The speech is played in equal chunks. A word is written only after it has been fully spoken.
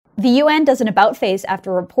The UN does an about-face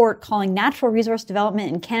after a report calling natural resource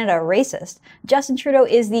development in Canada racist. Justin Trudeau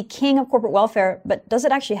is the king of corporate welfare, but does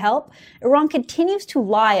it actually help? Iran continues to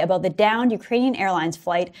lie about the downed Ukrainian Airlines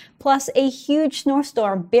flight, plus a huge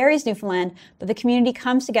snowstorm buries Newfoundland, but the community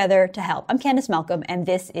comes together to help. I'm Candice Malcolm, and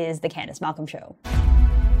this is The Candice Malcolm Show.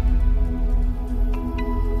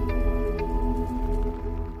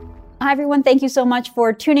 Hi, everyone. Thank you so much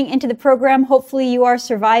for tuning into the program. Hopefully you are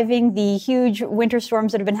surviving the huge winter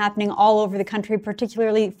storms that have been happening all over the country,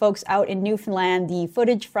 particularly folks out in Newfoundland. The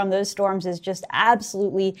footage from those storms is just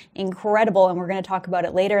absolutely incredible, and we're going to talk about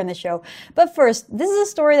it later in the show. But first, this is a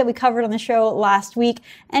story that we covered on the show last week,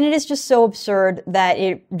 and it is just so absurd that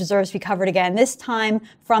it deserves to be covered again, this time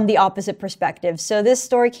from the opposite perspective. So this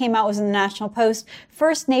story came out, was in the National Post.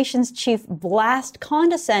 First Nations chief blast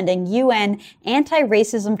condescending UN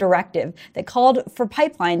anti-racism directive that called for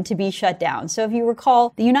pipeline to be shut down. So if you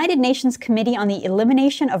recall, the United Nations Committee on the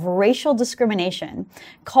Elimination of Racial Discrimination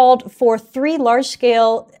called for 3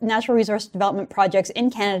 large-scale natural resource development projects in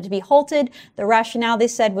Canada to be halted. The rationale, they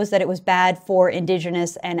said, was that it was bad for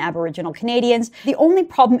Indigenous and Aboriginal Canadians. The only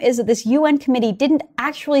problem is that this UN committee didn't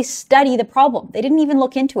actually study the problem. They didn't even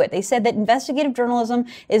look into it. They said that investigative journalism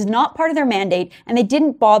is not part of their mandate, and they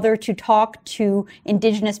didn't bother to talk to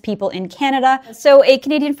Indigenous people in Canada. So a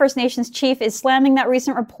Canadian First Nations chief is slamming that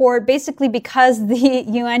recent report basically because the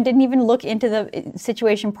UN didn't even look into the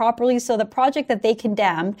situation properly. So the project that they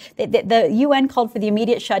condemned, the UN called for the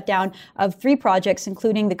immediate shutdown of 3 projects,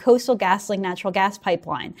 including the Coastal GasLink natural gas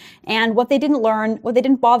pipeline. And what they didn't learn, what they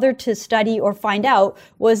didn't bother to study or find out,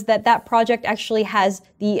 was that that project actually has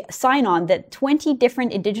the sign-on that 20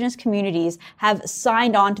 different Indigenous communities have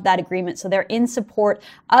signed on to that agreement. So they're in support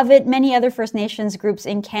of it. Many other First Nations groups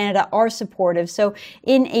in Canada are supportive. So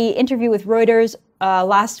in an interview with Reuters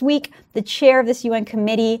last week, the chair of this UN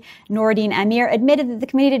committee, Noordine Amir, admitted that the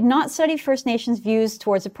committee did not study First Nations views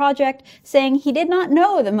towards the project, saying he did not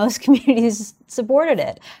know that most communities supported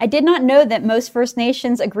it. I did not know that most First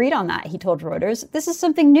Nations agreed on that, he told Reuters. This is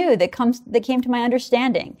something new that came to my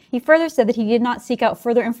understanding. He further said that he did not seek out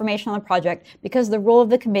further information on the project because the role of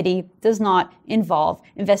the committee does not involve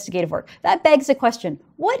investigative work. That begs the question,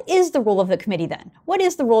 what is the role of the committee then? What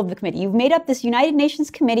is the role of the committee? You've made up this United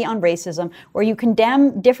Nations Committee on Racism where you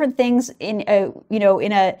condemn different things in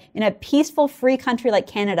a peaceful, free country like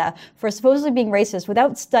Canada for supposedly being racist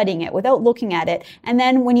without studying it, without looking at it. And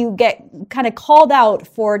then when you get kind of called out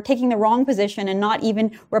for taking the wrong position and not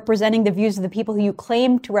even representing the views of the people who you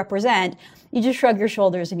claim to represent, you just shrug your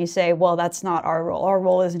shoulders and you say, well, that's not our role. Our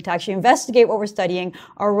role isn't to actually investigate what we're studying.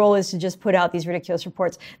 Our role is to just put out these ridiculous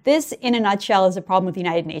reports. This, in a nutshell, is a problem with the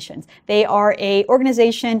United Nations. They are an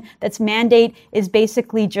organization that's mandate is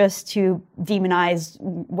basically just to demonize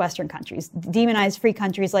Western countries, demonize free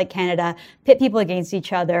countries like Canada, pit people against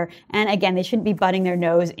each other. And again, they shouldn't be butting their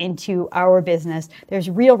nose into our business. There's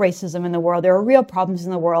real racism in the world. There are real problems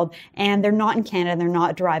in the world, and they're not in Canada. They're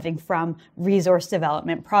not deriving from resource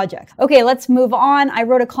development projects. Okay, let's move on. I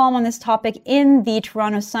wrote a column on this topic in the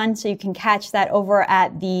Toronto Sun, so you can catch that over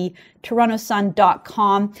at the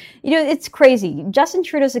torontosun.com. You know, it's crazy. Justin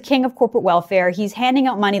Trudeau's the king of corporate welfare. He's handing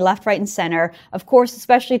out money left, right, and center, of course,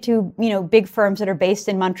 especially to, big firms that are based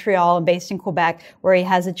in Montreal and based in Quebec, where he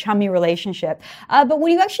has a chummy relationship. But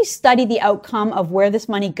when you actually study the outcome of where this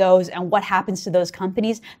money goes and what happens to those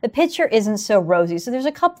companies, the picture isn't so rosy. So there's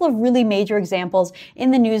a couple of really major examples in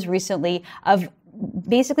the news recently of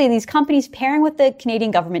basically these companies pairing with the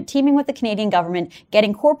Canadian government, teaming with the Canadian government,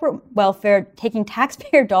 getting corporate welfare, taking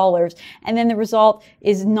taxpayer dollars, and then the result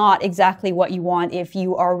is not exactly what you want if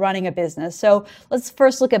you are running a business. So let's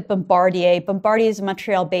first look at Bombardier. Bombardier is a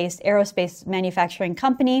Montreal-based aerospace manufacturing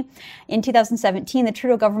company. In 2017, the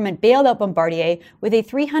Trudeau government bailed out Bombardier with a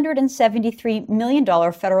 $373 million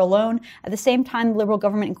federal loan. At the same time, the Liberal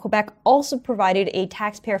government in Quebec also provided a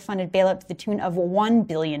taxpayer-funded bailout to the tune of $1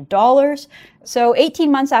 billion. So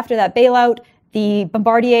 18 months after that bailout, the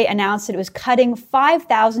Bombardier announced that it was cutting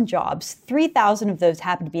 5,000 jobs. 3,000 of those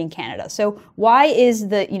happen to be in Canada. So why is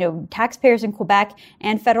the taxpayers in Quebec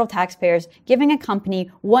and federal taxpayers giving a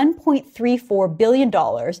company $1.34 billion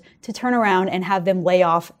to turn around and have them lay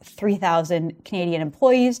off 3,000 Canadian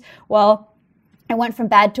employees? Well, it went from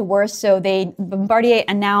bad to worse. So Bombardier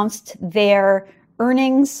announced their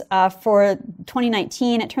earnings for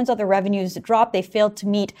 2019. It turns out the revenues dropped. They failed to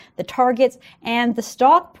meet the targets, and the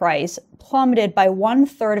stock price plummeted by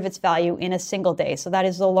 1/3 of its value in a single day. So that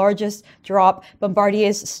is the largest drop.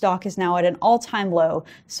 Bombardier's stock is now at an all-time low.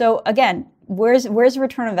 So again, where's the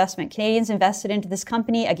return on investment? Canadians invested into this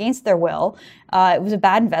company against their will. It was a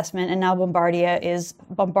bad investment, and now Bombardier is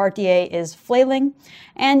flailing.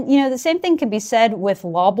 And the same thing can be said with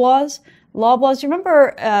Loblaws. Loblaws, you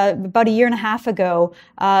remember about a year and a half ago,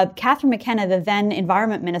 Catherine McKenna, the then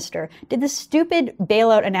environment minister, did this stupid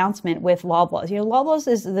bailout announcement with Loblaws. Loblaws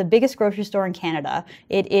is the biggest grocery store in Canada.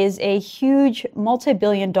 It is a huge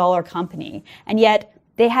multi-billion-dollar company, and yet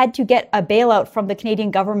they had to get a bailout from the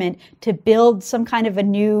Canadian government to build some kind of a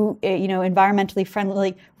new, environmentally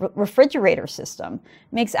friendly refrigerator system.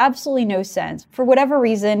 Makes absolutely no sense. For whatever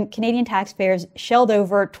reason, Canadian taxpayers shelled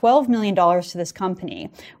over $12 million to this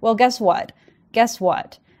company. Well, guess what?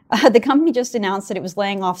 The company just announced that it was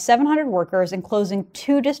laying off 700 workers and closing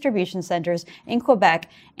 2 distribution centers in Quebec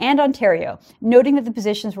and Ontario, noting that the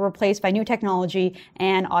positions were replaced by new technology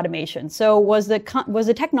and automation. So was the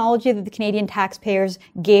technology that the Canadian taxpayers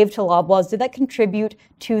gave to Loblaws, did that contribute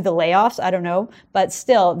to the layoffs? I don't know. But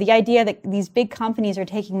still, the idea that these big companies are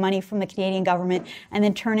taking money from the Canadian government and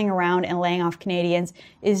then turning around and laying off Canadians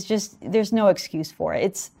is just, there's no excuse for it.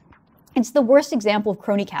 It's the worst example of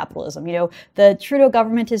crony capitalism. The Trudeau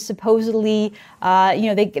government is supposedly,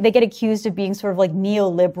 they get accused of being sort of like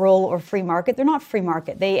neoliberal or free market. They're not free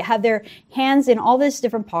market. They have their hands in all these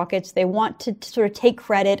different pockets. They want to sort of take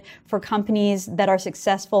credit for companies that are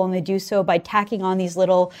successful, and they do so by tacking on these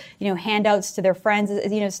little, handouts to their friends.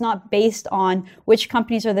 It's not based on which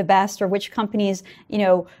companies are the best or which companies,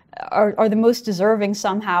 are the most deserving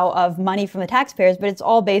somehow of money from the taxpayers, but it's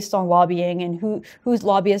all based on lobbying and whose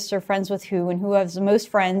lobbyists are friends with who and who has the most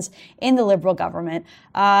friends in the Liberal government.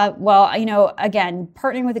 Again,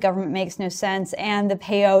 partnering with the government makes no sense, and the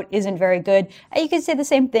payout isn't very good. You could say the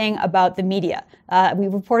same thing about the media. We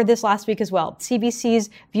reported this last week as well. CBC's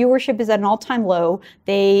viewership is at an all-time low.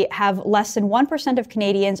 They have less than 1% of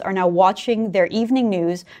Canadians are now watching their evening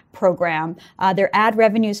news program. Their ad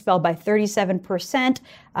revenues fell by 37%.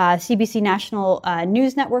 CBC National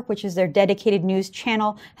News Network, which is their dedicated news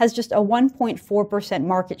channel, has just a 1.4%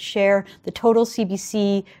 market share. The total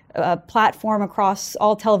CBC platform across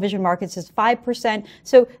all television markets is 5%.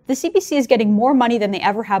 So the CBC is getting more money than they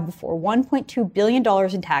ever have before, $1.2 billion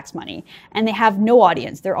in tax money, and they have no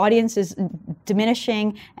audience. Their audience is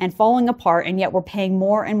diminishing and falling apart, and yet we're paying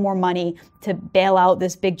more and more money to bail out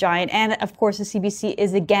this big giant. And of course, the CBC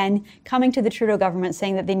is again coming to the Trudeau government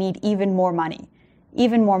saying that they need even more money.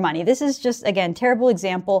 This is just, again, terrible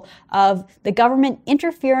example of the government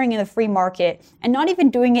interfering in the free market and not even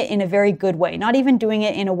doing it in a very good way, not even doing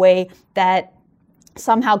it in a way that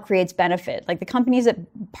somehow creates benefit. Like, the companies that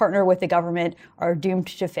partner with the government are doomed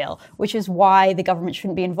to fail, which is why the government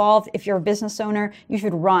shouldn't be involved. If you're a business owner, you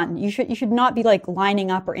should run. You should not be like lining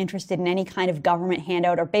up or interested in any kind of government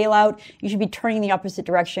handout or bailout. You should be turning the opposite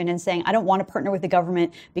direction and saying, I don't want to partner with the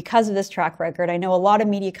government because of this track record. I know a lot of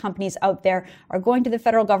media companies out there are going to the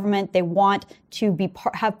federal government. They want to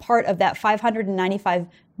have part of that $595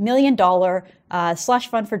 million slush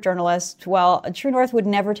fund for journalists. Well, True North would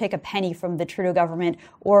never take a penny from the Trudeau government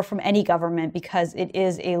or from any government because it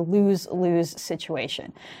is a lose-lose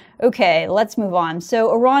situation. Okay, let's move on.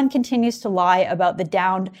 So Iran continues to lie about the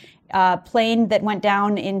downed plane that went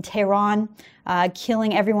down in Tehran,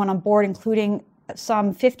 killing everyone on board, including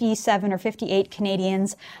some 57 or 58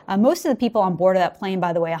 Canadians. Most of the people on board of that plane,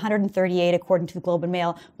 by the way, 138 according to the Globe and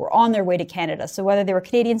Mail, were on their way to Canada. So whether they were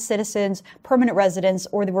Canadian citizens, permanent residents,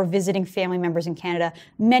 or they were visiting family members in Canada,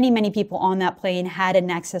 many people on that plane had a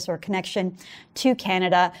nexus or connection to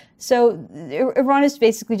Canada. So Iran is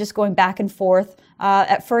basically just going back and forth.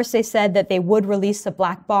 At first, they said that they would release the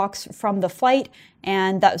black box from the flight,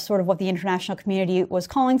 and that's sort of what the international community was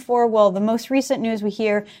calling for. Well, the most recent news we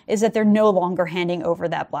hear is that they're no longer handing over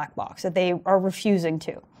that black box, that they are refusing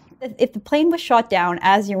to. If the plane was shot down,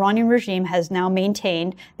 as the Iranian regime has now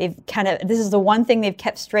maintained, this is the one thing they've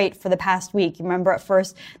kept straight for the past week. You remember at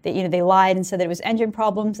first that they lied and said that it was engine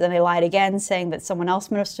problems, then they lied again, saying that someone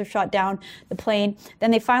else must have shot down the plane.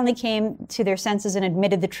 Then they finally came to their senses and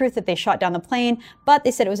admitted the truth that they shot down the plane, but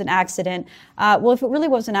they said it was an accident. Well, if it really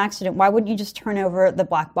was an accident, why wouldn't you just turn over the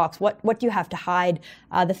black box? What do you have to hide?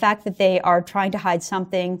 The fact that they are trying to hide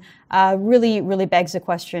something really begs the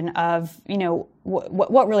question of,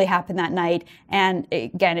 what really happened that night. And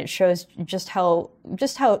again, it shows just how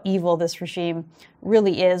evil this regime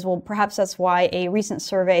really is. Well, perhaps that's why a recent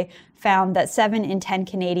survey found that 7 in 10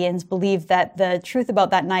 Canadians believe that the truth about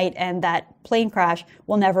that night and that plane crash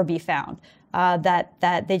will never be found.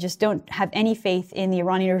 That they just don't have any faith in the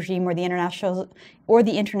Iranian regime or the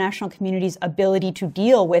international community's ability to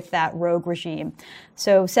deal with that rogue regime.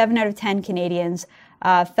 So 7 out of 10 Canadians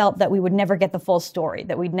felt that we would never get the full story,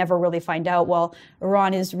 that we'd never really find out. Well,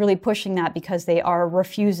 Iran is really pushing that because they are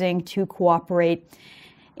refusing to cooperate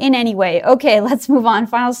in any way. Okay, let's move on.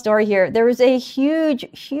 Final story here. There was a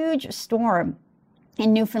huge storm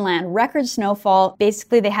in Newfoundland, record snowfall.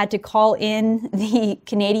 Basically, they had to call in the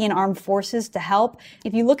Canadian Armed Forces to help.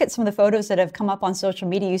 If you look at some of the photos that have come up on social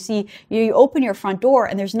media, you see you open your front door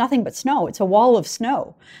and there's nothing but snow. It's a wall of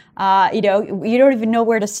snow. You don't even know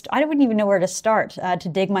where to. I wouldn't even know where to start to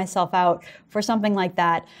dig myself out for something like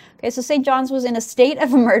that. Okay, so St. John's was in a state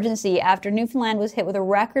of emergency after Newfoundland was hit with a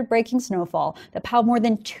record-breaking snowfall that piled more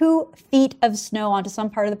than 2 feet of snow onto some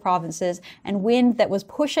part of the provinces, and wind that was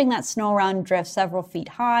pushing that snow around and drift several feet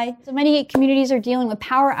high. So many communities are dealing with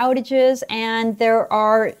power outages, and there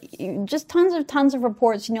are just tons of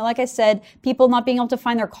reports. Like I said, people not being able to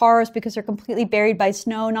find their cars because they're completely buried by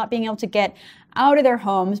snow, not being able to get out of their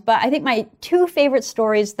homes. But I think my 2 favorite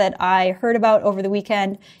stories that I heard about over the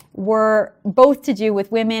weekend were both to do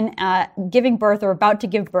with women giving birth or about to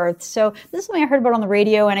give birth. So this is something I heard about on the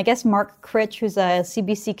radio, and I guess Mark Critch, who's a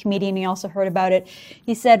CBC comedian, he also heard about it.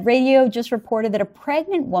 He said radio just reported that a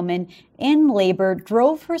pregnant woman in labor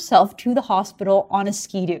drove herself to the hospital on a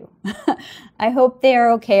Ski-Doo. I hope they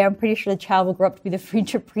are okay. I'm pretty sure the child will grow up to be the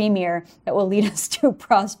future premier that will lead us to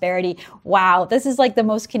prosperity. Wow, this is like the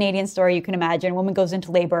most Canadian story you can imagine. A woman goes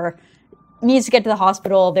into labor, needs to get to the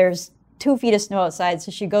hospital. There's 2 feet of snow outside,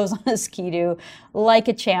 so she goes on a Ski-Doo like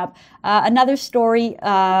a champ. Another story,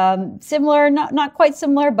 similar, not quite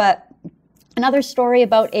similar, but another story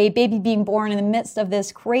about a baby being born in the midst of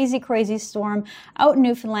this crazy storm out in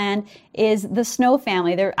Newfoundland is the Snow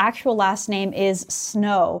family. Their actual last name is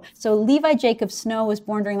Snow. So Levi Jacob Snow was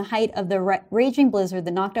born during the height of the raging blizzard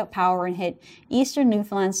that knocked out power and hit eastern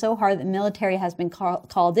Newfoundland so hard that the military has been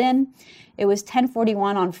called in. It was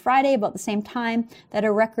 10:41 on Friday, about the same time that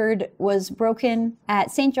a record was broken at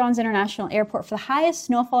St. John's International Airport for the highest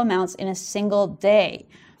snowfall amounts in a single day.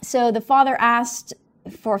 So the father asked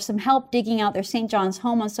for some help digging out their St. John's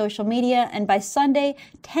home on social media, and by Sunday,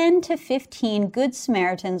 10 to 15 Good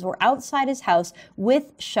Samaritans were outside his house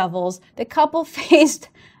with shovels. The couple faced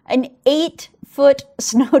an 8-foot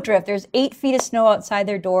snowdrift. There's 8 feet of snow outside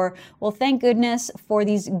their door. Well, thank goodness for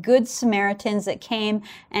these Good Samaritans that came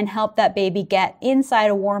and helped that baby get inside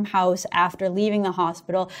a warm house after leaving the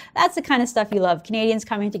hospital. That's the kind of stuff you love. Canadians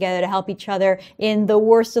coming together to help each other in the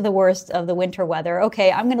worst of the winter weather.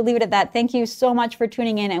 Okay, I'm going to leave it at that. Thank you so much for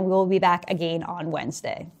tuning in, and we will be back again on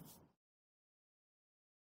Wednesday.